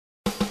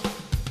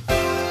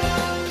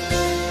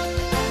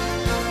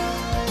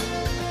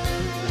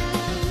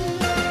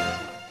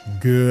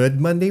Good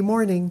Monday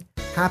morning.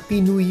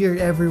 Happy New Year,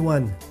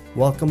 everyone.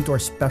 Welcome to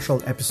our special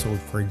episode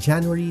for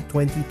January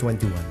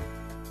 2021.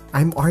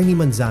 I'm Arnie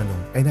Manzano,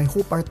 and I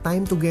hope our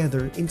time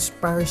together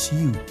inspires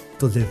you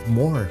to live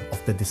more of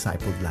the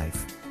discipled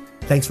life.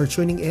 Thanks for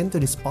tuning in to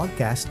this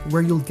podcast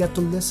where you'll get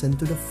to listen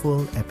to the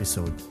full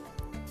episode.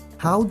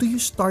 How do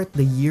you start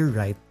the year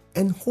right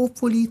and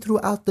hopefully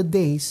throughout the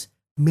days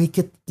make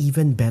it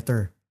even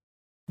better?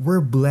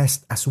 We're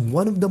blessed as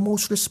one of the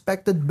most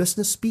respected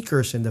business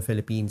speakers in the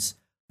Philippines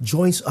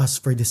joins us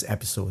for this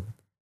episode.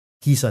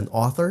 He's an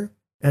author,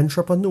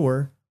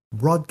 entrepreneur,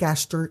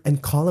 broadcaster,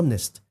 and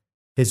columnist.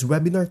 His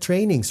webinar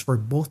trainings for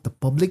both the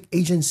public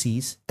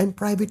agencies and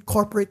private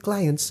corporate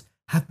clients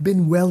have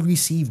been well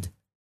received.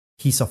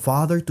 He's a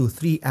father to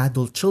 3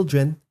 adult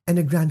children and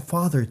a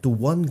grandfather to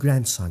 1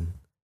 grandson.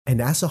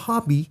 And as a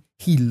hobby,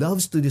 he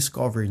loves to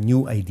discover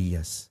new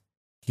ideas.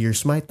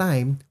 Here's my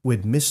time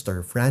with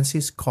Mr.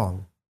 Francis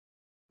Kong.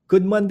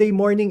 Good Monday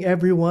morning,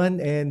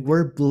 everyone, and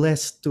we're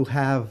blessed to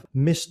have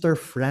Mr.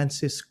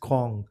 Francis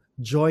Kong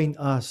join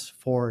us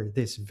for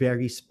this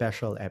very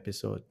special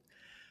episode.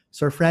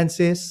 Sir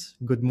Francis,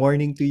 good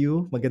morning to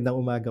you. Magandang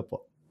umaga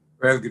po.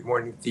 Well, good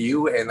morning to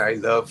you, and I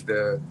love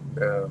the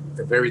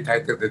very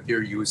title that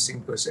you're using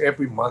because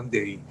every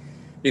Monday,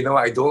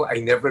 I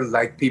never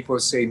like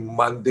people say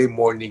Monday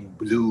morning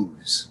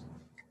blues.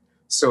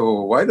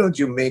 So why don't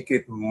you make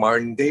it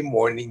Monday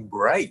morning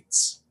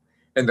brights?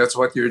 And that's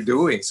what you're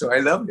doing. So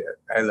I love it.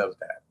 I love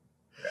that.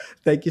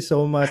 Thank you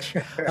so much.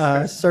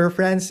 Sir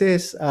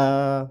Francis,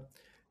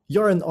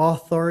 you're an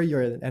author,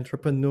 you're an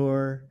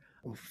entrepreneur,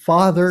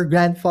 father,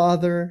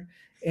 grandfather,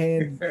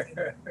 and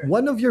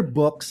one of your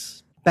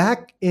books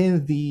back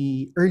in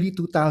the early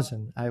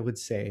 2000s, I would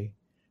say,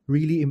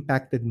 really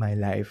impacted my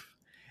life.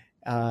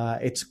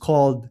 It's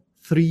called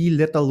 3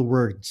 Little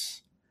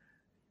Words.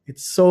 It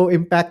so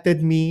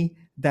impacted me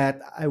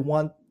that I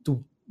want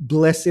to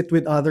bless it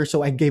with others.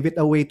 So I gave it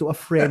away to a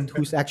friend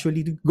who's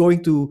actually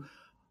going to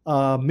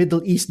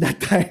Middle East that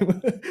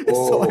time.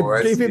 So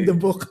I gave him the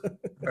book.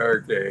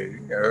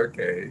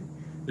 Okay.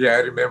 Yeah, I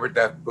remember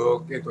that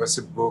book. It was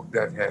a book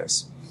that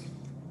has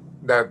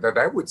that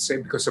I would say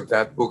because of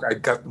that book, I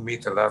got to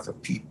meet a lot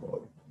of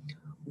people.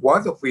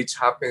 One of which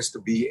happens to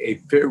be a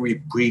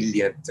very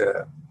brilliant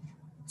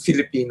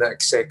Filipina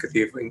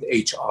executive in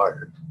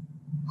HR.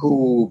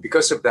 Who,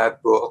 because of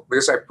that book,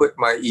 because I put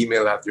my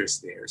email address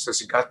there, so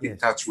she got in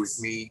touch with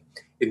me,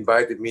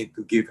 invited me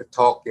to give a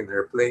talk in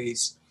her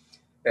place.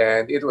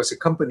 And it was a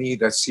company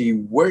that she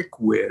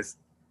worked with,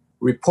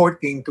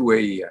 reporting to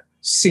a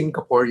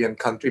Singaporean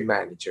country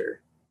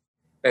manager.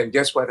 And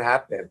guess what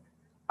happened?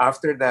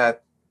 After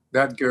that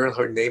girl,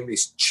 her name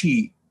is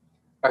Chi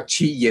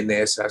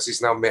Yenesa.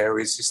 She's now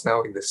married. She's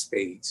now in the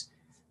States.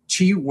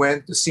 Chi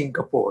went to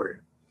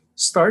Singapore,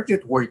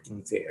 started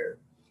working there.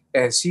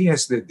 And she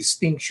has the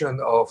distinction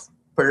of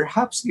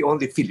perhaps the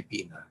only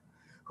Filipina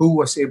who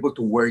was able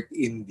to work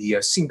in the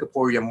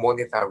Singaporean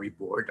Monetary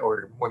Board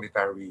or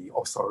Monetary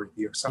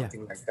Authority or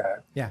something like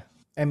that. Yeah,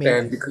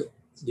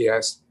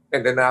 yes.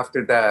 And then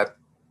after that,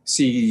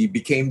 she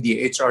became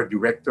the HR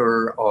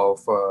director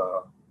of,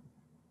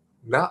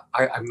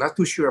 I'm not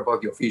too sure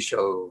about the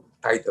official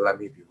title, I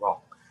may be wrong,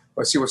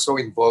 but she was so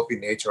involved in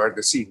HR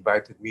that she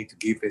invited me to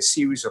give a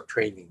series of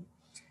training,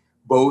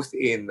 both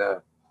in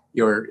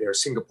your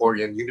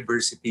Singaporean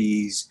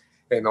universities,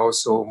 and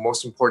also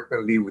most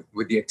importantly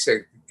with the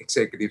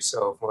executives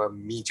of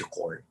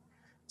MediaCorp.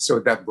 So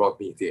that brought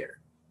me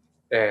there.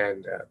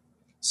 And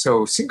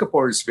so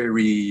Singapore is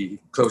very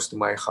close to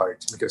my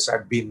heart because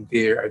I've been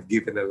there. I've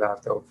given a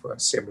lot of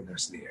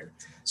seminars there.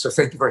 So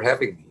thank you for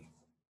having me.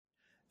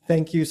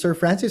 Thank you, Sir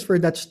Francis, for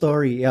that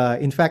story.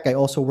 In fact, I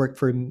also worked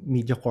for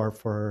MediaCorp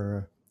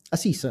for a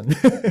season.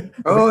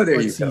 Oh,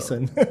 there you go.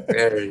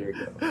 There you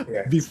go.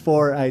 Yes.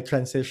 Before I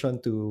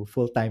transitioned to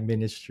full-time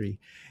ministry.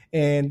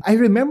 And I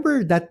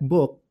remember that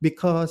book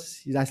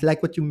because that's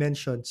like what you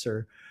mentioned,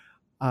 sir.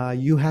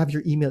 You have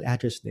your email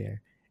address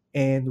there.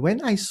 And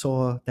when I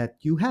saw that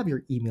you have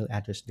your email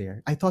address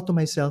there, I thought to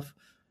myself,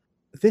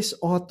 this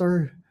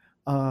author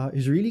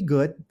is really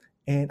good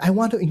and I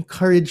want to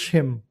encourage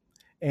him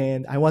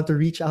and I want to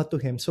reach out to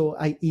him. So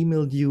I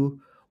emailed you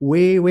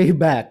way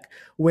back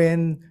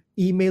when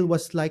email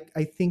was like,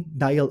 I think,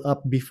 dial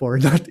up before,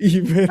 not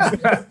even.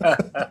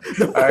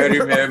 I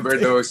remember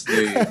those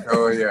days.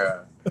 Oh,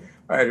 yeah.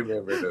 I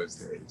remember those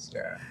days.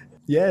 Yeah.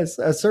 Yes.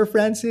 Sir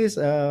Francis,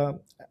 I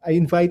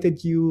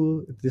invited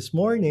you this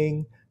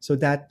morning so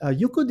that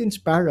you could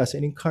inspire us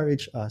and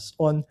encourage us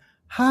on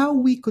how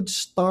we could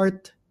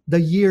start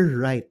the year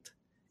right.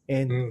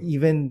 And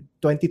even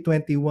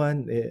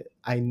 2021,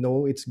 I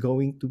know it's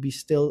going to be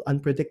still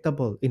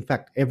unpredictable. In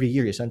fact, every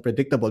year is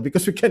unpredictable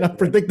because we cannot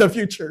predict the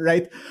future,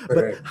 right?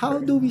 But how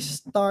do we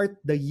start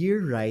the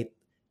year right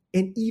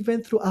and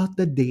even throughout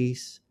the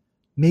days,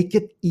 make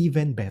it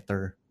even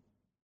better?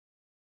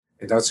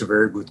 And that's a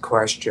very good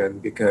question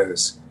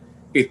because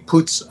it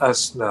puts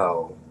us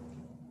now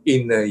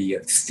in a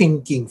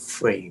thinking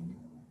frame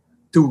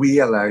to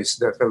realize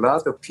that a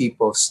lot of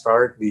people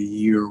start the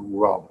year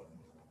wrong.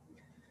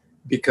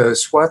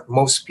 because what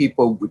most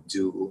people would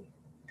do,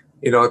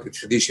 the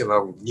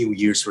traditional New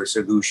Year's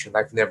resolution,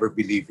 I've never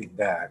believed in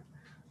that.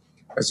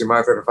 As a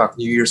matter of fact,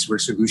 New Year's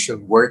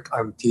resolution work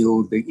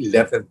until the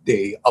 11th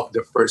day of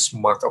the first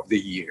month of the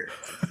year.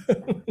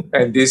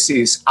 And this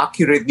is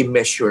accurately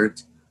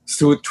measured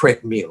through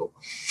treadmill.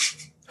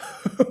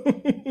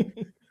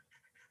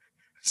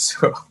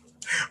 So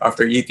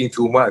after eating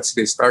too much,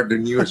 they start the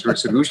New Year's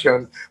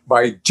resolution.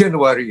 By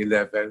January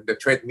 11, the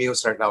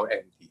treadmills are now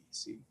empty.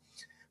 See?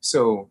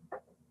 So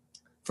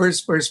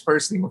first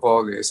thing of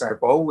all is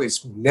I've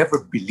always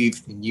never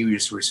believed in New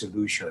Year's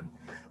resolution.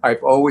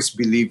 I've always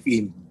believed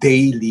in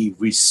daily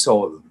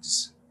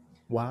resolves.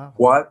 Wow.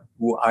 What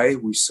do I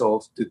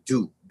resolve to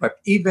do? But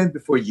even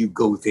before you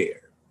go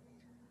there,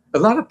 a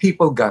lot of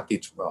people got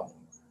it wrong.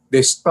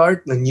 They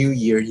start the new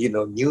year,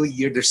 new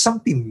year, there's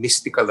something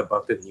mystical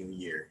about the new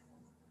year.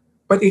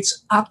 But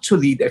it's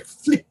actually the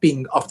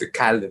flipping of the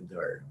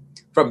calendar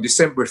from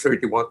December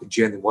 31 to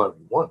January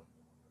 1.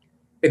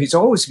 And it's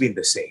always been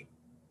the same.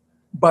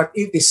 But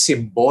it is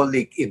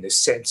symbolic in the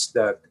sense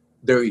that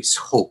there is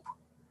hope.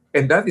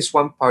 And that is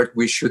one part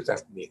we should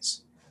not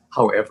miss.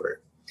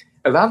 However,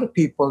 a lot of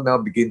people now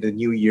begin the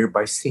new year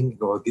by thinking,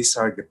 oh, these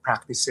are the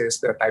practices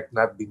that I've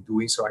not been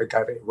doing, so I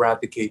got to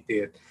eradicate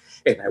it.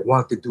 And I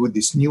want to do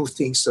these new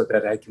things so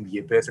that I can be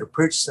a better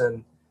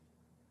person.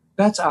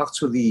 That's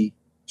actually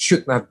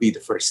should not be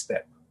the first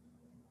step.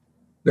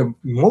 The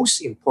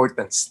most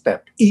important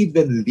step,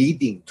 even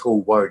leading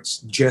towards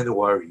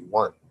January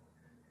 1,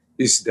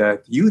 is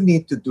that you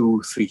need to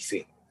do three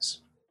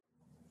things.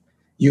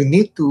 You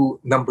need to,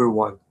 number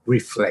one,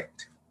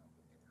 reflect.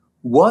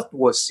 What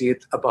was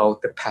it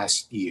about the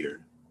past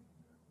year?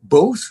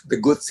 Both the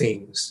good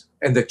things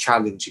and the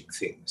challenging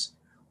things.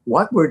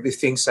 What were the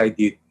things I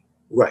did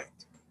right?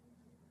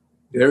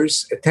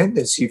 There's a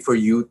tendency for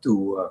you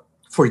to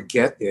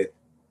forget it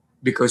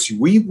because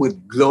we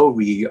would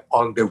glory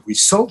on the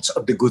results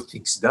of the good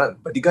things done,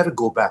 but you got to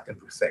go back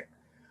and reflect.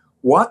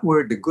 What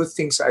were the good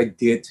things I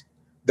did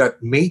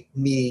that made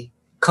me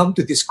come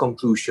to this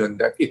conclusion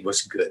that it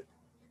was good?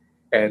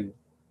 And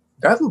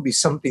that will be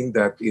something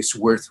that is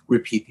worth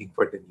repeating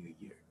for the new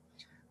year.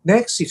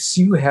 Next is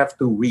you have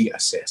to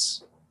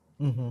reassess.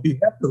 Mm-hmm. You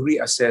have to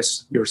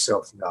reassess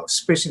yourself now,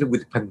 especially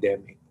with the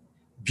pandemic.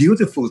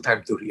 Beautiful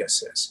time to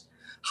reassess.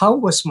 How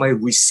was my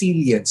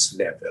resilience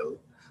level?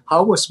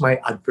 How was my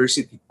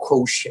adversity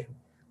quotient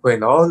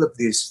when all of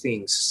these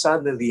things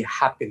suddenly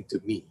happened to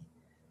me?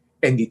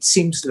 And it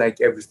seems like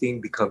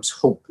everything becomes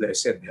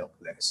hopeless and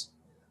helpless.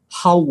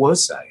 How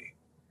was I?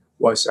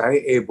 Was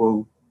I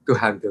able to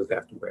handle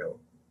that well?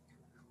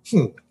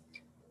 Then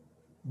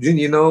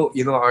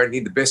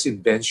Arnie, the best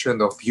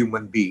invention of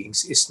human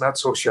beings is not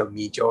social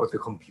media or the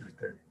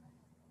computer.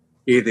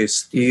 It is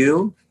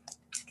still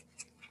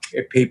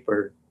a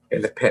paper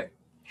and a pen.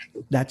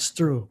 That's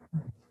true.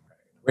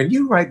 When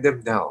you write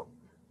them down,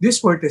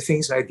 these were the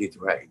things I did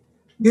right.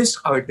 These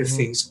are the Mm-hmm.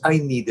 things I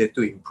needed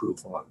to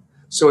improve on.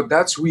 So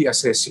that's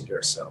reassessing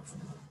yourself.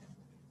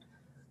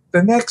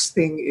 The next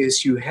thing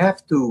is you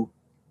have to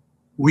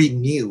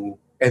renew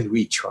and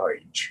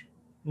recharge.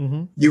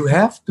 Mm-hmm. You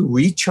have to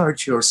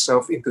recharge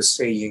yourself into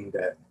saying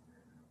that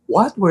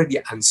what were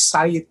the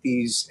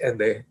anxieties and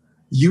the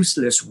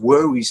useless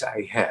worries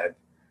I had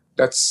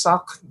that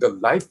sucked the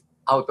life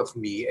out of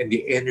me and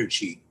the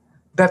energy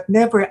that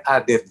never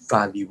added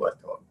value at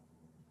all?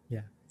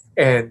 Yeah.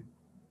 And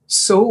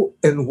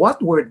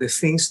what were the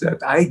things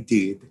that I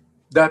did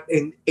that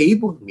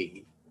enabled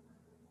me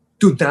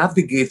to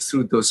navigate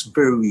through those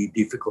very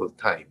difficult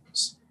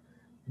times?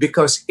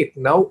 Because it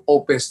now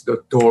opens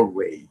the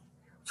doorway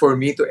for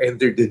me to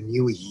enter the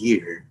new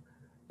year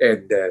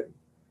and then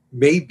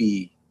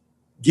maybe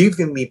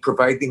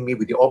providing me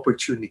with the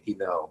opportunity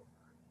now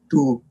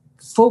to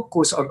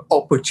focus on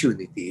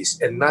opportunities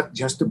and not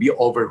just to be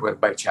overwhelmed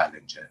by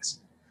challenges.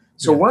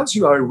 So Yeah. once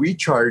you are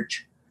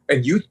recharged,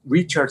 and you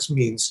recharge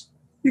means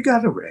you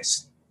gotta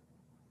rest.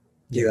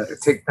 You Yes. gotta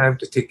take time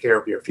to take care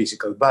of your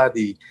physical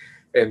body.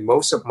 And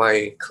most of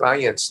my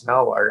clients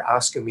now are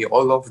asking me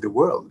all over the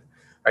world.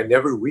 I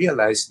never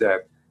realized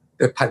that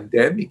the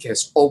pandemic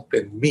has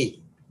opened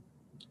me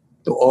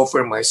to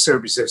offer my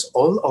services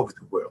all over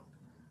the world.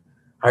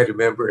 I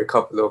remember a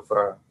couple of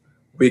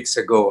weeks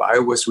ago, I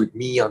was with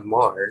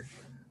Myanmar,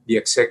 the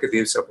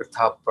executives of the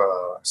top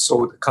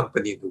soda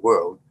company in the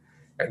world.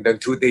 And then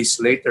 2 days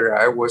later,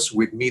 I was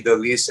with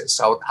Middle East and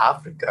South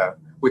Africa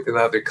with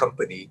another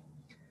company.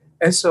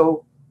 And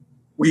so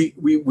we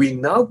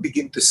now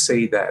begin to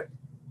say that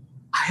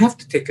I have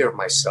to take care of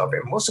myself.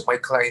 And most of my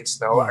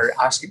clients now are Yes.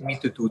 asking me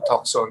to do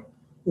talks on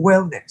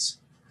wellness.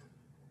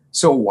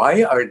 So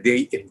why are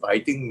they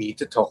inviting me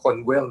to talk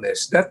on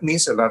wellness? That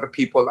means a lot of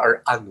people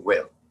are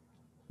unwell.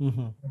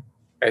 Mm-hmm.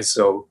 And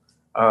so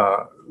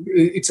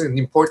it's an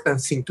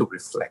important thing to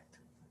reflect.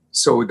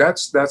 So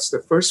that's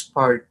the first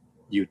part.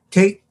 You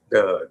take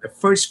the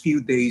first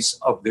few days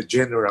of the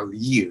general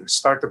year,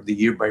 start of the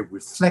year, by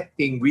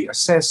reflecting,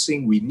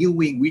 reassessing,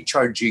 renewing,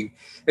 recharging,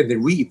 and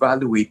then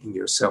reevaluating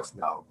yourself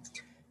now.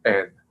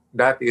 And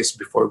that is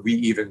before we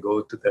even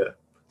go to the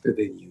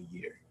new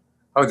year.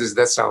 How does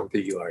that sound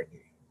to you,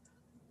 Arnie?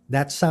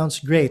 That sounds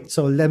great.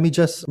 So let me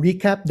just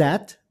recap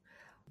that.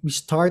 We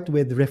start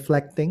with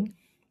reflecting,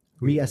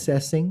 Mm,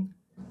 reassessing,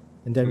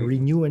 and then mm,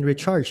 renew and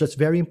recharge. That's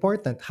very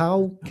important.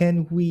 How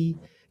can we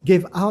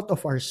give out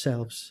of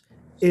ourselves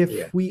yeah,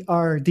 if we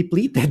are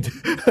depleted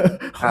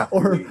or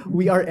happily.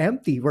 we are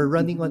empty? We're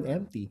running on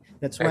empty.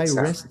 That's why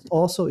rest Exactly.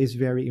 also is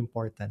very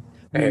important.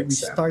 We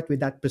Exactly. start with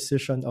that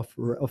position of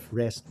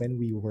rest when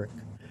we work.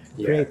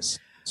 Great. Yes,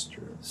 it's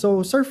true.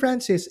 So, Sir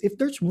Francis, if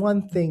there's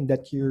one thing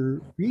that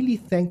you're really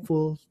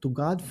thankful to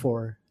God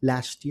for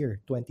last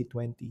year,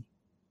 2020,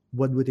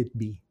 what would it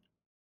be?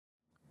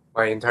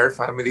 My entire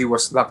family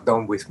was locked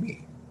down with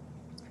me.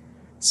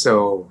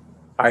 So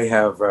I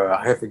have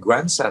a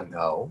grandson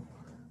now.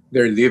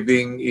 They're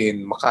living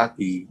in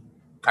Makati.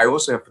 I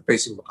also have a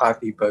place in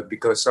Makati, but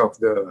because of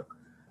the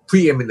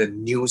preeminent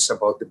news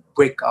about the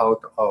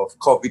breakout of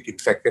COVID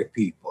infected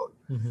people,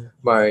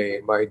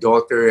 Mm-hmm. my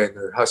daughter and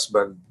her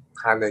husband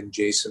Hannah and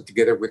Jason,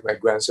 together with my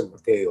grandson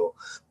Mateo,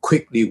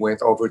 quickly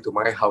went over to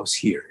my house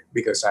here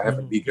because I have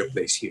a Mm-hmm. bigger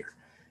place here.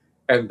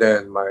 And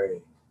then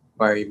my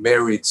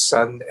married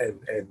son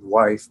and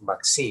wife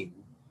Maxine,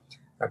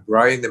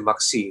 Brian and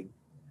Maxine,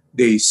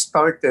 they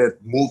started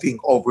moving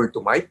over to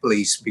my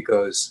place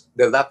because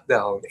the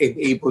lockdown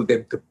enabled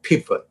them to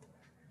pivot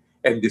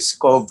and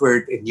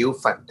discovered a new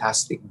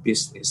fantastic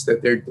business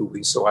that they're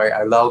doing. So I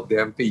allowed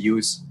them to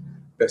use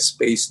the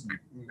space,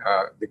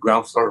 the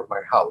ground floor of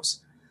my house.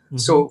 Mm-hmm.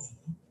 So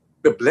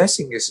the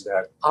blessing is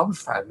that our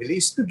family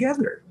is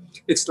together.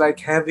 It's like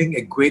having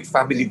a great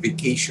family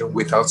vacation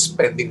without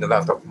spending a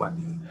lot of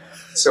money.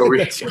 So we're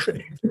That's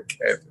right.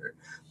 together.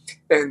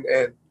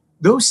 And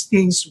those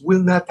things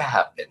will not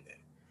happen.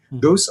 Mm-hmm.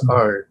 Those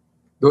are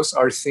those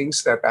are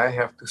things that I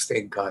have to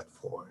thank God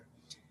for.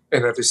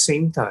 And at the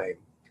same time,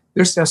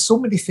 there's just so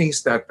many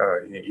things that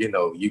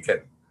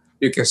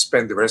you can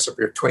spend the rest of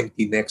your 20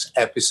 next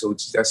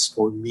episodes just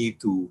for me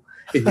to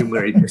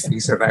enumerate the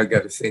things that I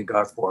got to thank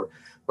God for.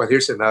 But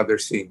here's another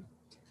thing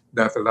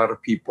that a lot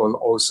of people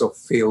also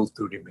fail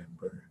to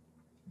remember.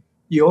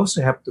 You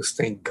also have to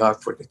thank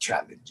God for the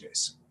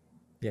challenges.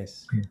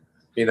 Yes.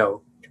 You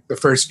know, the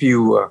first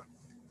few,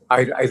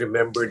 I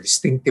remember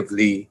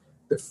distinctively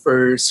the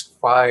first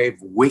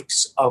 5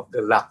 weeks of the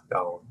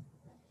lockdown.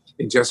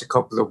 In just a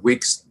couple of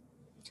weeks,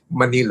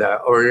 Manila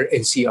or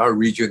NCR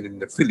region in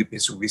the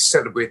Philippines will be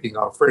celebrating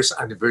our first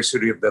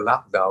anniversary of the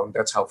lockdown.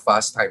 That's how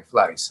fast time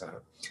flies. Huh?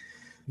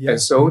 And Yeah.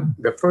 so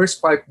the first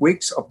 5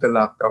 weeks of the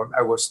lockdown,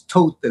 I was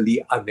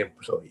totally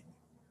unemployed.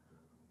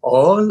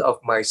 All of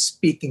my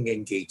speaking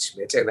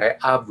engagements, and I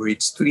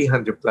average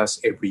 300 plus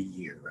every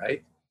year,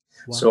 right?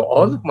 So Wow.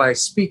 all of my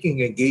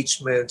speaking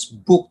engagements,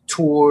 book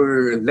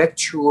tour,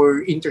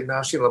 lecture,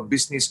 international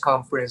business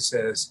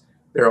conferences,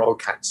 they're all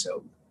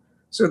canceled.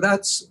 So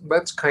that's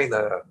kind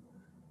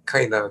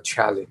of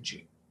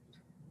challenging.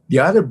 The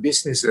other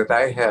business that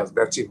I have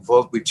that's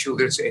involved with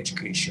children's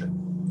education,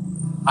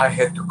 I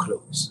had to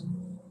close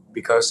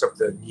because of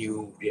the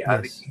new Yes.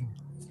 reality.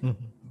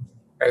 Mm-hmm.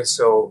 And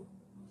so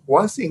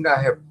one thing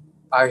I have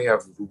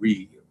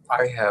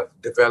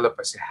developed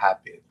as a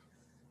habit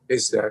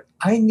is that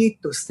I need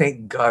to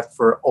thank God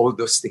for all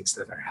those things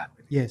that are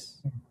happening.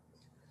 Yes.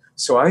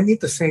 So I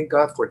need to thank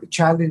God for the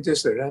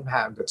challenges that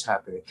that's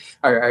happening.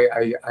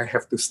 I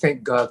have to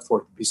thank God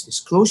for the business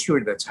closure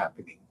that's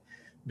happening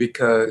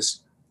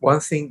because one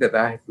thing that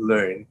I have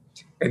learned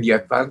and the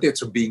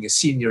advantage of being a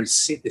senior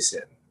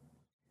citizen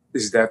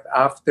is that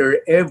after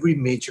every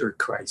major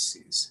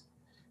crisis,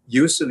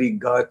 usually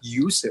God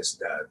uses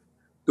that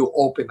to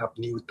open up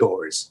new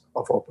doors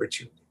of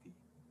opportunity.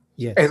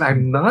 And Yes.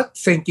 I'm not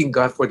thanking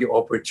God for the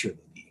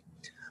opportunity.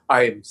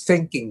 I am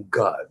thanking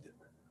God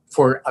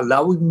for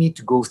allowing me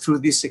to go through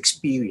these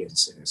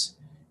experiences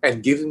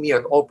and giving me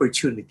an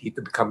opportunity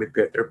to become a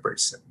better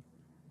person.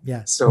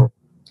 Yeah. So,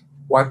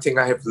 one thing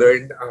I have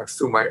learned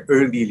through my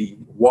early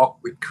walk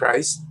with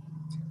Christ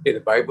in a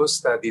Bible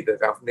study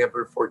that I've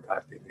never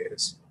forgotten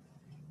is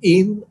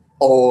in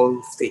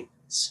all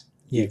things,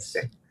 give Yes.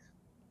 thanks.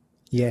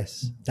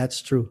 Yes.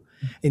 That's true.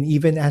 And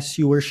even as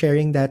you were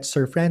sharing that,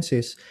 Sir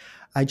Francis,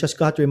 I just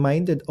got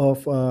reminded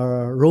of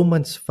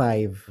Romans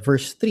 5,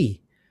 verse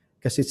 3,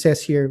 because it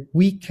says here,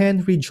 we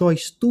can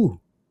rejoice too.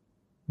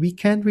 We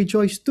can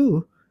rejoice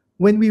too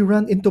when we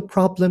run into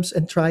problems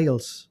and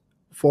trials,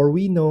 for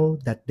we know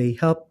that they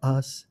help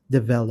us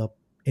develop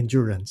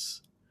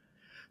endurance.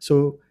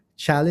 So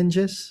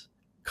challenges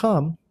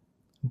come,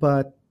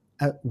 but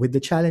with the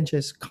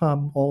challenges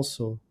come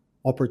also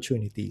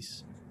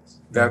opportunities.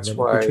 And That's when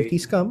why,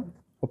 opportunities come,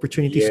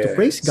 opportunities to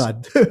praise yes,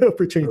 God,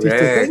 opportunities to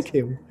correct. thank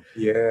Him.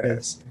 Yes.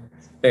 Yes.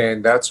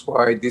 And that's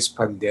why this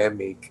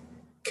pandemic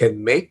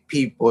can make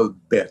people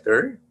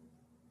better,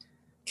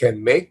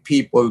 can make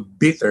people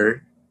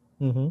bitter,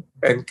 Hmm.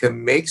 and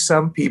can make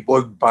some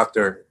people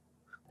butter.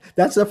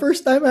 That's the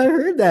first time I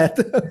heard that.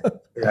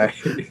 Right?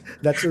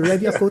 That's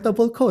already a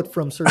quotable quote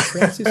from Sir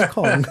Francis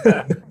Kong.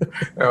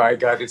 Oh, I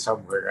got it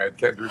somewhere. I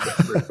can't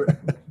remember.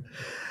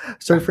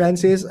 Sir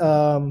Francis,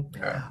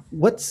 Yeah.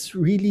 what's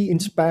really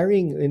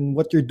inspiring in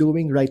what you're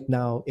doing right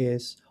now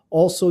is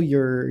also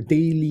your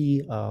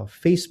daily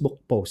Facebook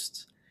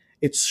posts.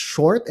 It's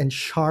short and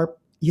sharp,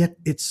 yet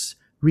it's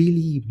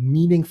really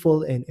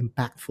meaningful and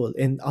impactful.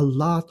 And a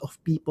lot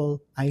of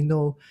people I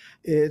know,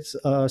 it's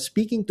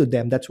speaking to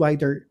them. That's why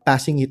they're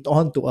passing it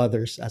on to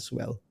others as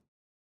well.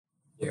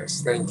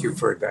 Yes, thank you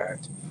for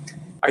that.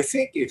 I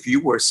think if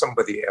you were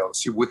somebody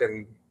else, you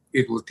wouldn't,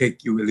 it will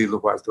take you a little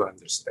while to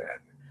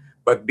understand.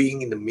 But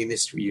being in the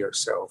ministry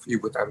yourself, you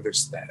would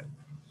understand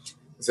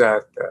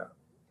that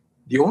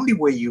the only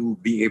way you will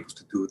be able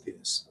to do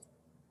this,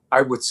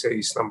 I would say,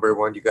 is number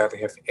one, you got to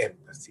have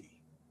empathy.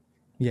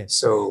 Yes.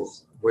 So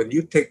when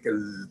you take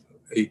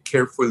a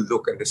careful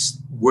look at this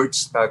word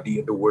study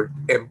and the word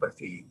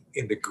empathy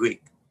in the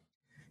Greek,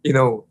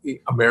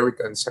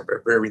 Americans have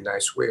a very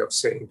nice way of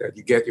saying that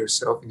you get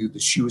yourself into the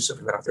shoes of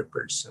another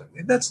person,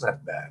 and that's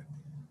not bad.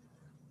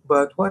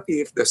 But what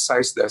if the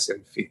size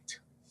doesn't fit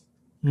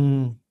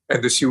Mm,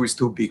 and the shoe is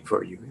too big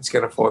for you? It's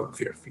going to fall off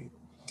your feet.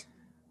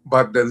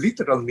 But the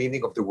literal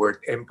meaning of the word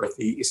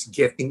empathy is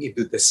getting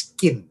into the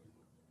skin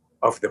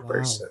of the wow.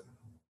 person.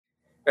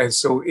 And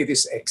so it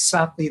is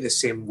exactly the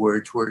same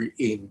word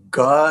wherein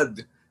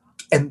God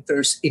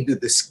enters into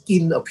the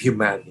skin of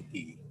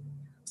humanity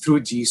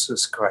through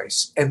Jesus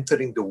Christ,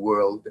 entering the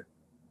world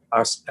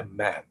as a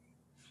man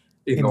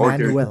in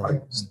order to Emmanuel.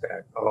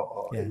 understand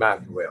Yeah.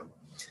 Emmanuel.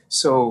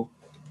 So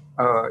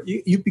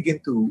you begin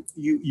to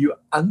you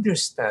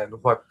understand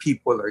what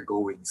people are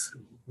going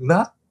through,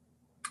 not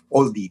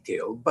all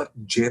detail, but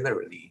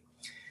generally.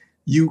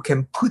 You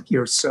can put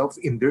yourself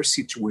in their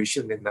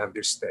situation and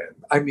understand.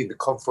 I'm in the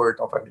comfort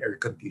of an air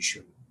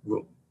conditioned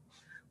room.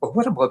 But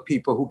what about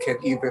people who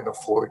can't even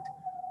afford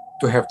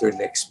to have their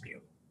next meal?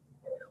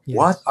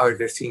 What Yes. are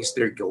the things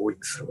they're going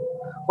through?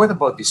 What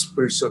about this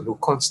person who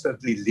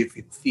constantly live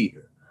in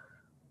fear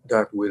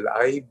that will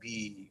I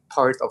be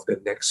part of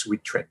the next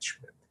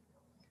retrenchment?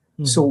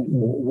 So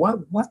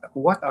Mhm.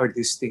 what are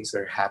these things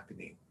that are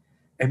happening?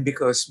 And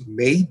because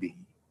maybe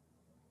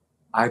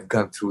I've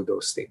gone through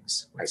those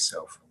things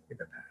myself in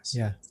the past.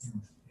 Yeah.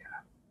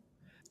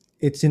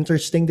 It's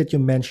interesting that you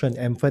mentioned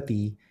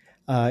empathy.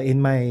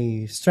 In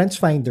my Strengths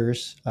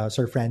Finders,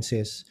 Sir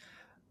Francis,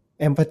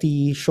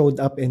 empathy showed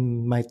up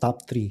in my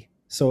top three.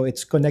 So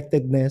it's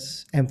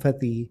connectedness,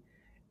 empathy,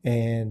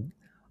 and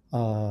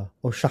oh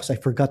shucks, I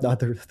forgot the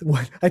other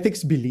one. I think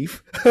it's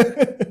belief.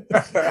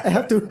 I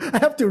have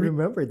to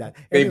remember that.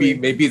 maybe Anyway.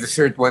 maybe the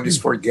third one is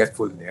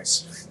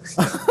forgetfulness.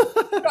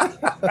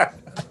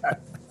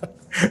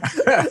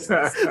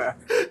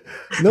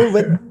 No,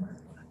 but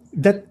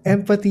that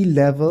empathy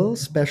level,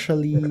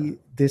 especially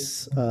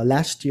this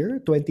last year,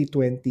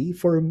 2020,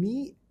 for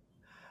me,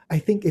 I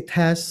think it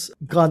has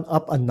gone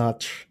up a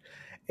notch.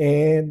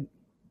 And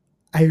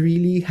I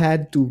really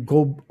had to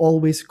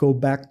always go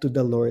back to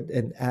the Lord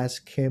and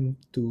ask Him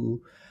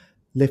to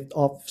lift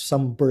off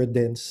some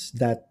burdens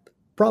that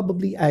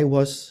probably I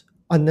was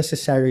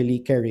unnecessarily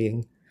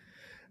carrying.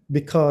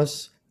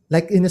 Because,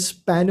 like, in a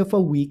span of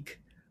a week,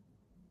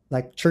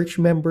 like church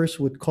members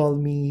would call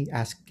me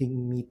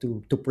asking me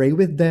to pray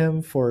with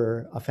them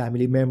for a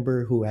family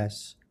member who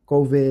has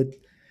COVID.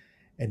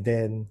 And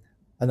then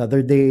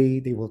another day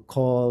they will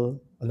call,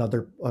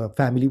 another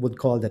family would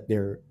call that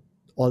they're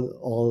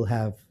all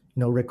have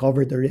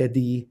recovered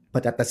already,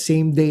 but at the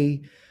same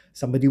day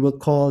somebody will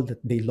call that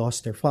they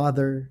lost their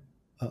father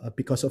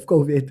because of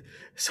COVID.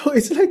 So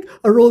it's like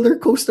a roller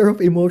coaster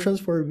of emotions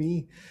for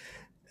me,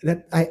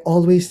 that I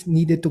always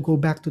needed to go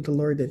back to the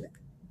Lord and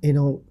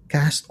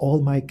cast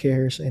all my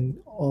cares and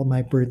all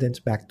my burdens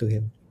back to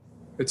Him.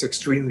 It's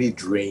extremely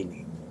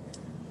draining.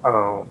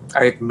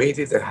 I've made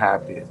it a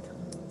habit.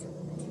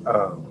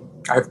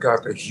 I've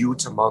got a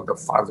huge amount of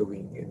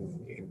following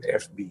in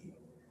FB.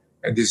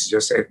 And this is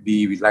just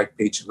FB we like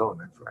page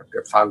alone. I've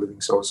got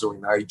followings also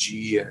in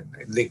IG and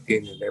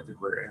LinkedIn and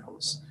everywhere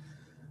else.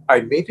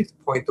 I made it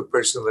a point to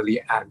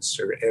personally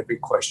answer every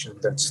question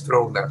that's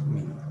thrown at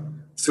me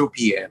through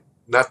PM,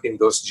 not in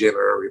those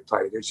general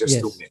reply. There's just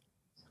too Yes. many.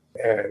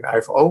 And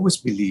I've always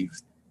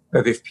believed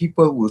that if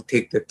people will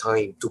take the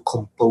time to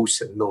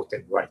compose a note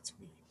and write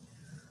me,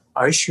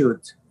 I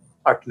should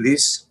at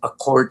least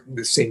accord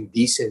the same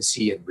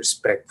decency and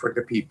respect for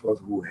the people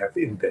who have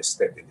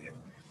invested in it.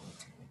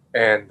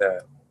 And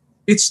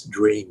it's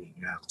draining,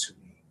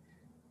 actually.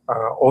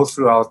 All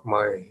throughout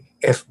my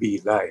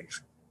FB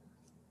life,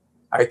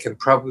 I can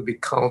probably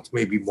count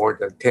maybe more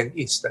than 10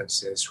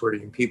 instances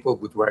wherein people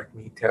would write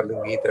me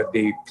telling me that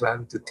they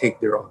plan to take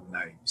their own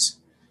lives.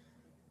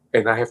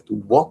 And I have to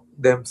walk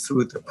them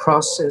through the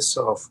process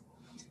of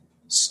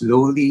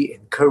slowly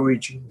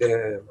encouraging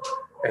them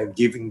and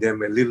giving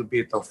them a little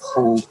bit of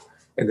hope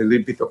and a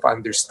little bit of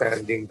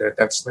understanding that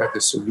that's not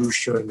the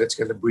solution that's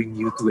going to bring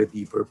you to a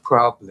deeper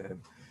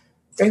problem,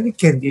 and it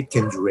can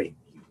drain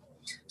you.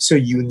 So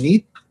you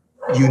need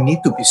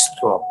to be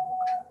strong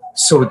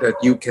so that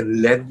you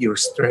can lend your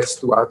strength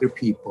to other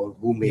people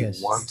who may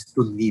Yes. want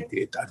to need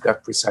it at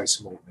that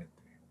precise moment.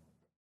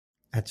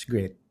 That's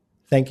great.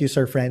 Thank you,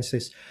 Sir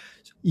Francis.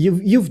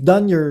 You've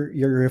done your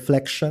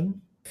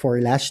reflection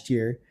for last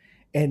year,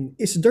 And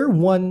is there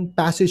one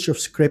passage of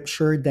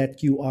scripture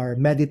that you are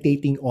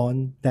meditating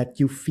on that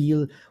you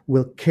feel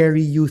will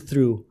carry you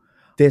through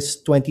this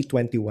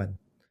 2021?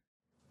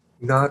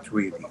 Not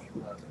really.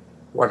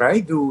 What I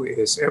do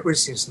is ever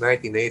since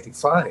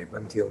 1985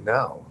 until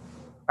now,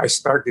 I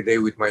start the day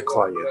with my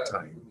quiet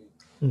time.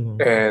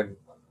 Mhm. And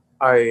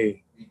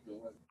I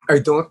I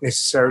don't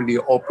necessarily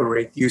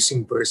operate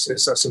using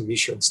verses as a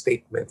mission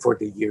statement for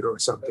the year or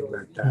something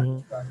like that.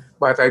 Mhm.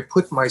 But I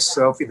put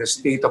myself in a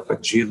state of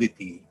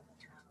agility,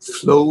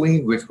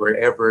 flowing with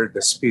wherever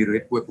the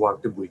Spirit would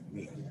want to bring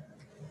me.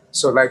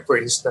 So, like for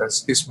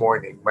instance, this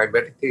morning, my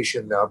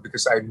meditation now,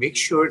 because I make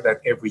sure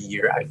that every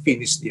year I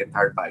finish the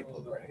entire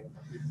Bible, right?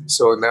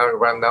 So now,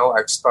 right now,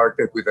 I've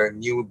started with a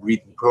new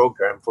reading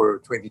program for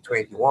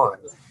 2021,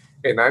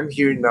 and I'm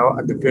here now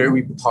at the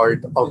very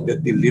part of the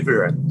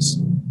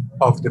deliverance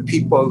of the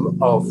people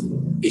of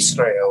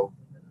Israel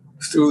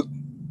through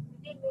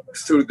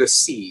through the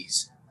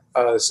seas,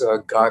 as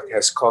God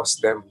has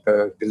caused them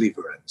the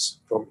deliverance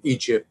from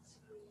Egypt.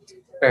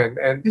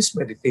 And this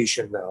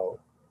meditation now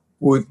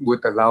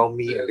would allow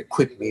me and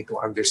equip me to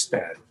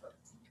understand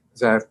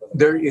that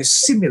there is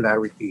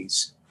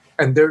similarities,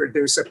 and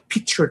there's a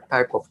picture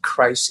type of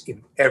Christ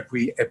in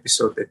every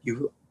episode that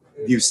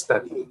you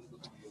study.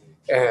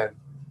 And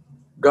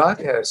God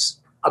has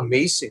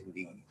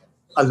amazingly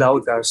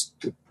allowed us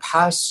to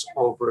pass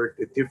over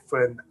the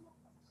different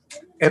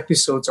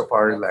episodes of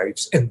our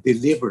lives and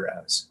deliver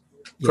us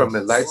from a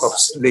Yes. life of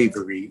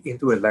slavery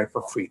into a life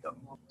of freedom.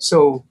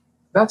 So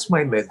that's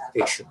my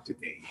meditation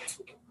today.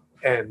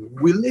 And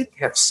will it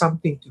have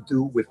something to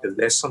do with the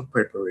lesson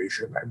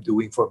preparation I'm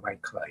doing for my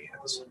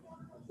clients?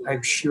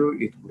 I'm sure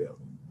it will.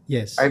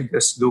 Yes. I'm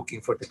just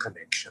looking for the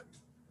connection.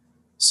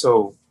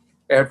 So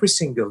every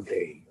single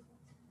day,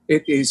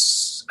 it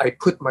is, I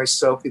put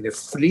myself in a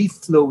free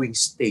flowing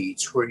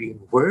stage wherein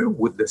where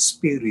would the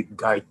Spirit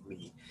guide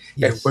me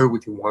and Yes. where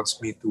would He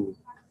wants me to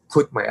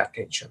put my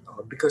attention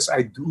on? Because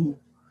I do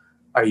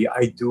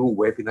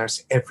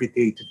webinars every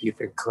day to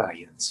different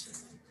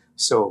clients.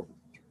 So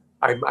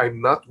I'm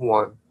not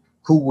one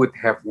who would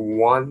have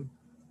one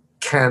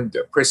canned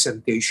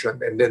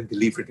presentation and then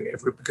deliver to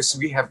everyone because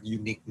we have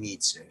unique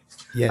needs. I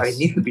Yes.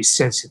 need to be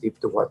sensitive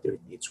to what their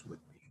needs would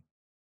be.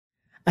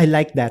 I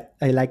like that.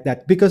 I like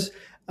that because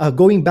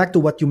going back to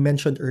what you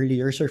mentioned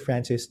earlier, Sir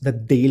Francis, the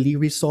daily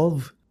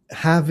resolve,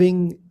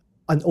 having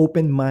an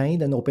open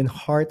mind, an open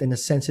heart, and a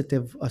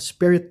sensitive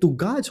spirit to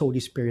God's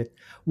Holy Spirit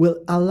will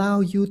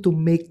allow you to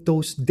make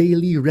those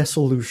daily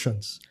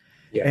resolutions.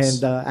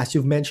 And Yes, as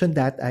you've mentioned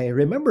that, I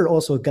remember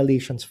also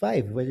Galatians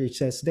 5, where it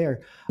says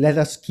there, let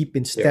us keep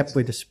in step yes,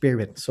 with the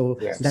Spirit. So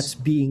that's yes,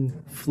 being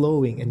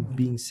flowing and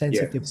being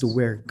sensitive to yes,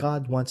 where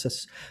God wants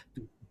us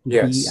to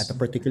be at a yes,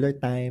 particular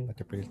time,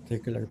 at a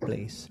particular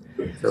place.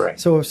 correct.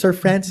 So, Sir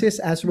Francis,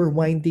 as we're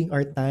winding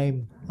our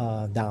time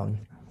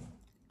down,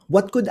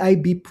 what could I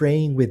be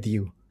praying with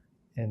you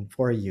and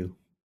for you?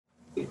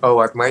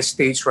 Oh, at my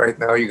stage right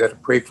now, you got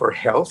to pray for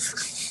health,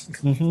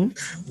 Mm-hmm.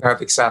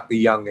 not exactly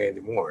young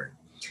anymore.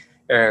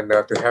 And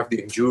to have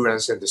the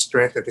endurance and the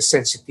strength and the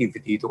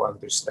sensitivity to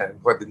understand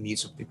what the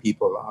needs of the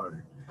people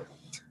are,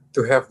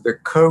 to have the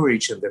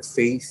courage and the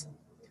faith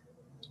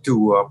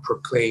to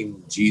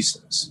proclaim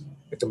Jesus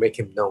and to make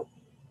him known,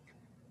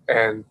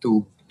 and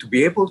to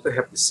be able to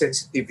have the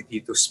sensitivity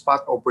to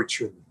spot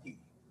opportunity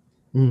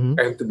Mm-hmm.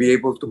 and to be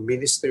able to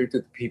minister to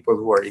the people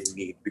who are in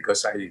need,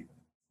 because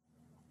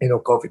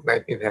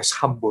COVID-19 has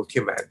humbled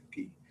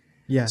humanity.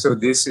 Yeah. So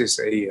this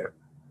is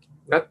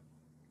not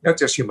not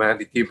just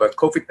humanity, but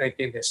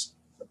COVID-19 has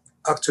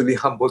actually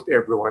humbled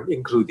everyone,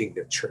 including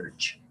the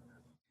church,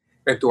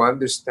 and to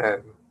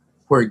understand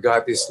where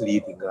God is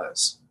leading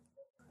us.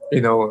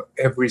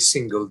 Every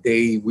single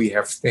day we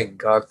have thank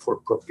God for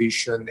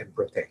provision and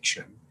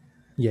protection,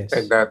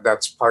 and Yes.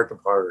 that's part of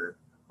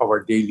our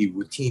daily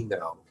routine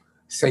now.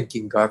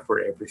 Thanking God for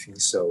everything.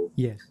 So,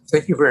 Yes.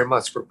 thank you very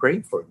much for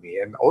praying for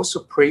me, and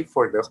also pray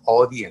for the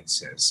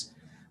audiences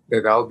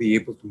that I'll be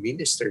able to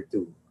minister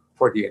to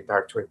for the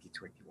entire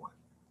 2021.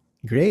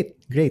 Great.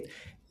 Great.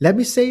 Let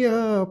me say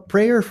a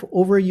prayer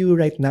over you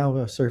right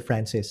now, Sir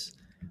Francis.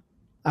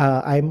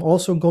 I'm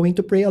also going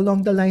to pray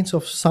along the lines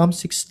of Psalm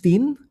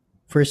 16,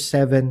 verse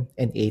 7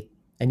 and 8.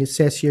 And it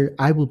says here,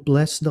 I will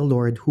bless the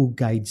Lord who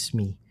guides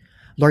me.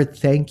 Lord,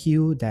 thank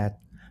you that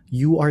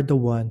you are the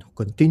one who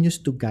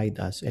continues to guide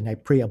us. And I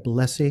pray a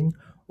blessing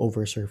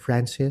over Sir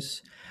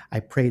Francis.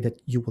 I pray that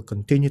you will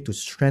continue to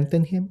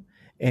strengthen him.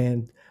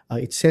 And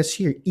it says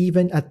here,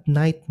 even at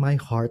night, my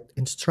heart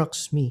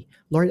instructs me.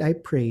 Lord, I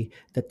pray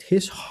that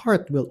his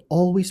heart will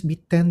always be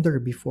tender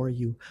before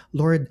you.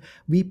 Lord,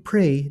 we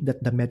pray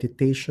that the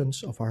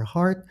meditations of our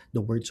heart,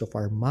 the words of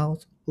our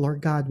mouth, Lord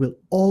God, will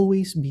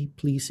always be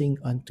pleasing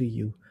unto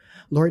you.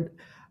 Lord,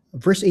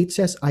 verse 8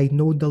 says, I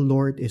know the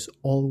Lord is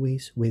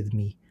always with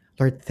me.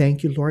 Lord,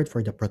 thank you, Lord,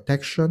 for the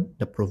protection,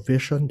 the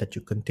provision that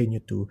you continue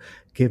to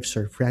give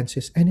Sir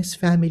Francis and his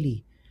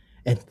family.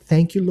 And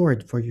thank you,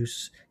 Lord, for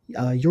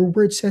your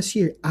word says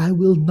here, I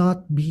will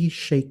not be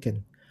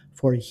shaken,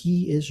 for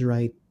he is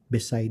right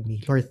beside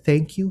me. Lord,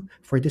 thank you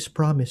for this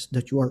promise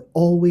that you are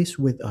always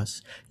with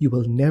us. You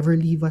will never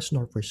leave us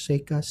nor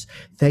forsake us.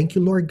 Thank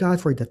you, Lord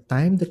God, for the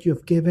time that you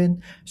have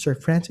given Sir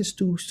Francis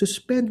to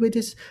spend with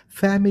his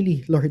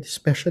family, Lord,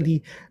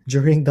 especially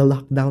during the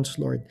lockdowns,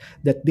 Lord,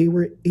 that they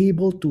were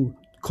able to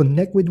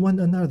connect with one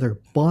another,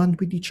 bond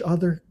with each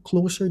other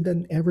closer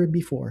than ever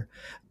before.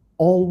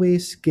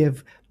 Always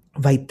give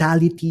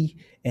vitality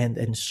and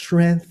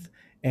strength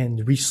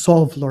and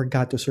resolve, Lord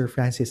God, to Sir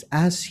Francis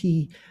as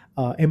he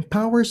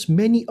empowers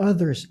many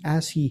others,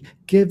 as he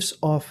gives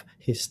of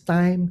his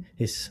time,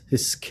 his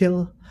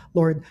skill,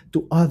 Lord,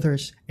 to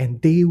others,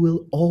 and they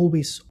will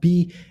always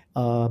be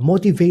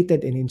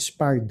motivated and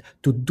inspired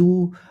to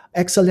do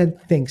excellent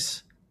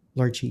things,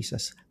 Lord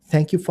Jesus.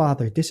 Thank you,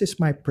 Father. This is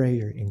my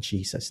prayer in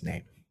Jesus'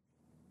 name.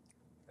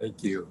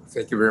 Thank you.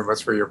 Thank you very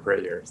much for your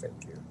prayer.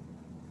 Thank you.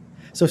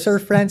 So, Sir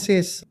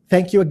Francis,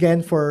 thank you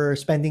again for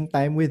spending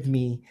time with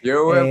me.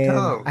 You're And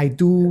welcome. I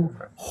do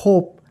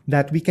hope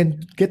that we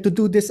can get to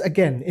do this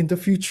again in the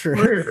future.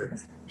 Sure,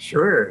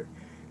 sure.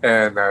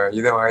 And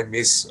I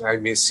miss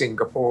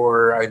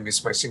Singapore. I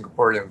miss my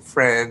Singaporean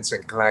friends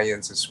and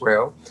clients as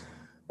well.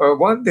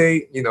 One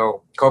day,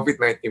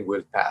 COVID-19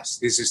 will pass.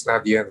 This is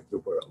not the end of the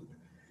world.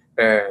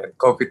 And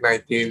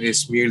COVID-19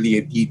 is merely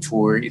a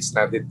detour. It's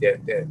not a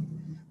dead end.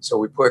 So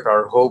we put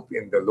our hope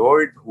in the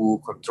Lord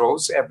who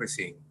controls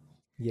everything.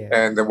 Yes.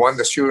 And the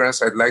one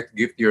assurance I'd like to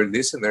give to your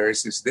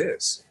listeners is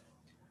this.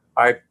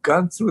 I've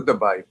gone through the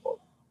Bible,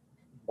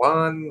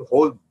 one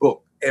whole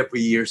book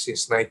every year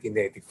since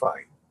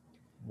 1985.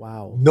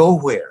 Wow.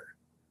 Nowhere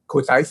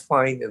could I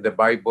find in the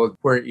Bible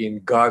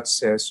wherein God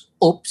says,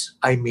 oops,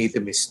 I made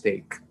a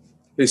mistake.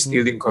 He's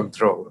still in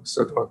control.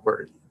 So don't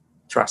worry.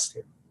 Trust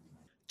Him.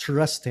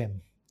 Trust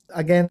Him.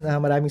 Again,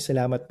 maraming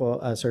salamat po,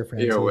 Sir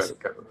Francis. You're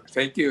welcome.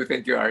 Thank you,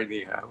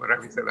 Arnie.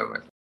 Maraming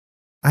salamat.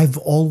 I've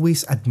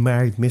always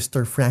admired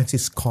Mr.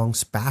 Francis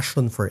Kong's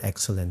passion for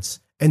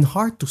excellence and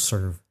heart to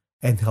serve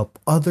and help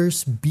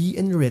others be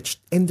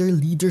enriched in their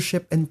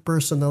leadership and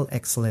personal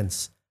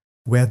excellence.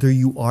 Whether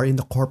you are in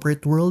the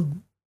corporate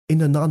world, in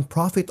a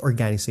nonprofit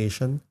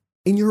organization,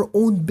 in your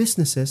own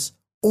businesses,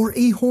 or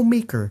a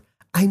homemaker,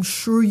 I'm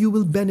sure you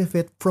will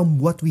benefit from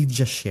what we've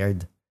just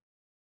shared.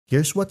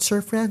 Here's what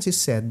Sir Francis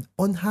said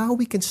on how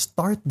we can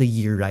start the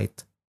year right.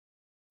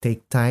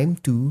 Take time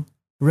to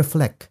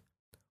reflect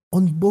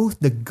on both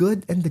the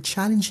good and the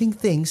challenging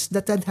things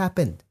that had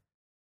happened.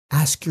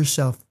 Ask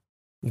yourself,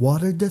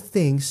 what are the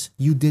things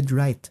you did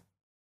right?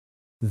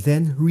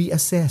 Then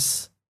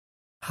reassess.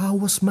 How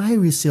was my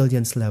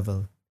resilience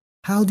level?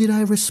 How did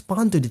I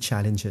respond to the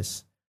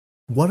challenges?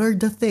 What are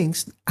the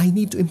things I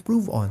need to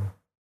improve on?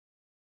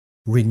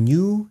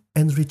 Renew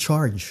and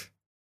recharge.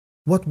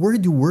 What were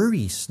the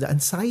worries, the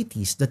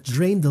anxieties that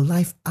drained the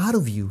life out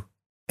of you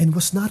and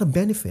was not a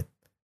benefit?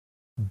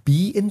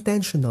 Be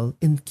intentional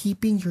in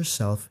keeping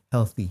yourself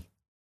healthy.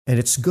 And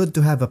it's good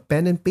to have a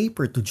pen and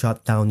paper to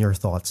jot down your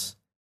thoughts.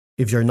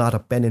 If you're not a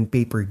pen and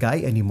paper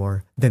guy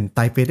anymore, then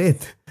type it in.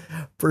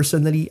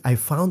 Personally, I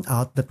found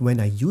out that when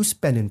I use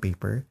pen and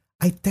paper,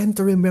 I tend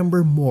to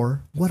remember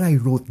more what I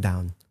wrote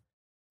down.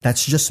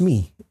 That's just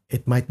me.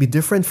 It might be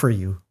different for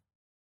you.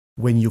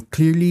 When you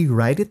clearly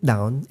write it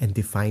down and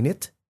define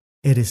it,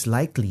 it is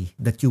likely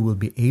that you will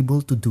be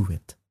able to do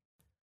it.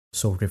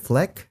 So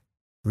reflect,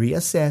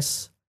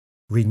 reassess,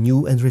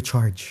 renew and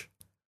recharge.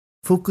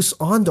 Focus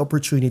on the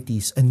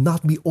opportunities and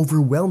not be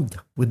overwhelmed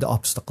with the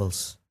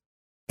obstacles.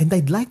 And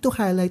I'd like to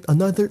highlight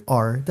another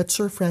R that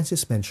Sir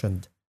Francis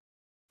mentioned.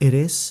 It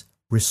is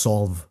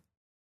resolve.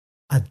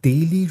 A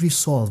daily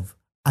resolve,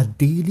 a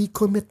daily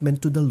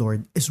commitment to the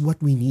Lord is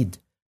what we need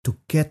to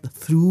get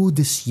through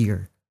this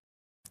year.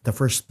 The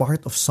first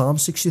part of Psalm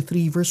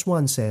 63 verse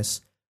 1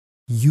 says,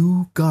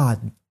 You,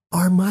 God,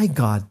 are my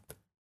God.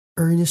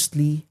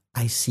 Earnestly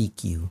I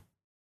seek you.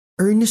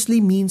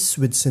 Earnestly means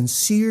with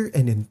sincere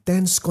and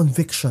intense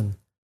conviction.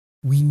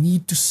 We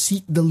need to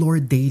seek the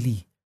Lord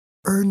daily,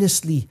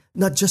 earnestly,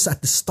 not just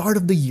at the start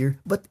of the year,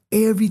 but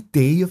every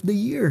day of the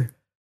year.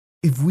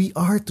 If we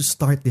are to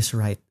start this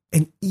right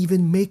and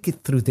even make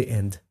it through the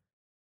end,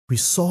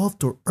 resolve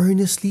to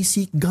earnestly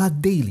seek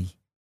God daily.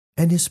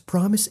 And His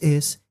promise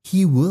is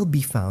He will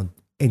be found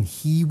and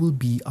He will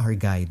be our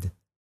guide.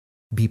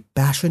 Be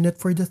passionate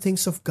for the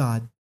things of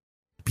God.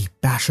 Be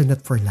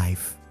passionate for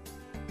life.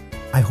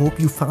 I hope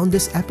you found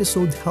this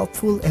episode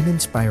helpful and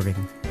inspiring.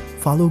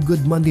 Follow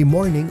Good Monday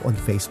Morning on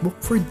Facebook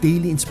for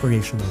daily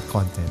inspirational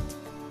content.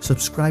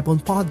 Subscribe on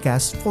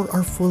podcasts for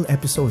our full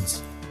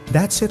episodes.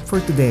 That's it for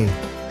today.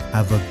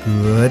 Have a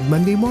good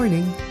Monday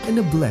morning and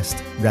a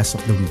blessed rest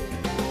of the week.